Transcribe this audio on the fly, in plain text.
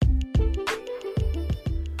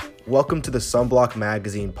Welcome to the Sunblock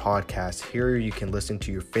Magazine podcast. Here you can listen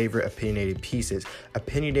to your favorite opinionated pieces,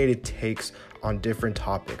 opinionated takes on different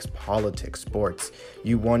topics, politics, sports.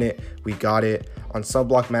 You want it, we got it. On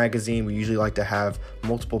Sunblock Magazine, we usually like to have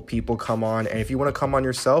multiple people come on. And if you want to come on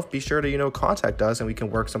yourself, be sure to, contact us and we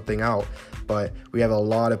can work something out. But we have a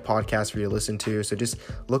lot of podcasts for you to listen to. So just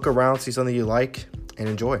look around, see something you like, and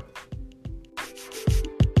enjoy.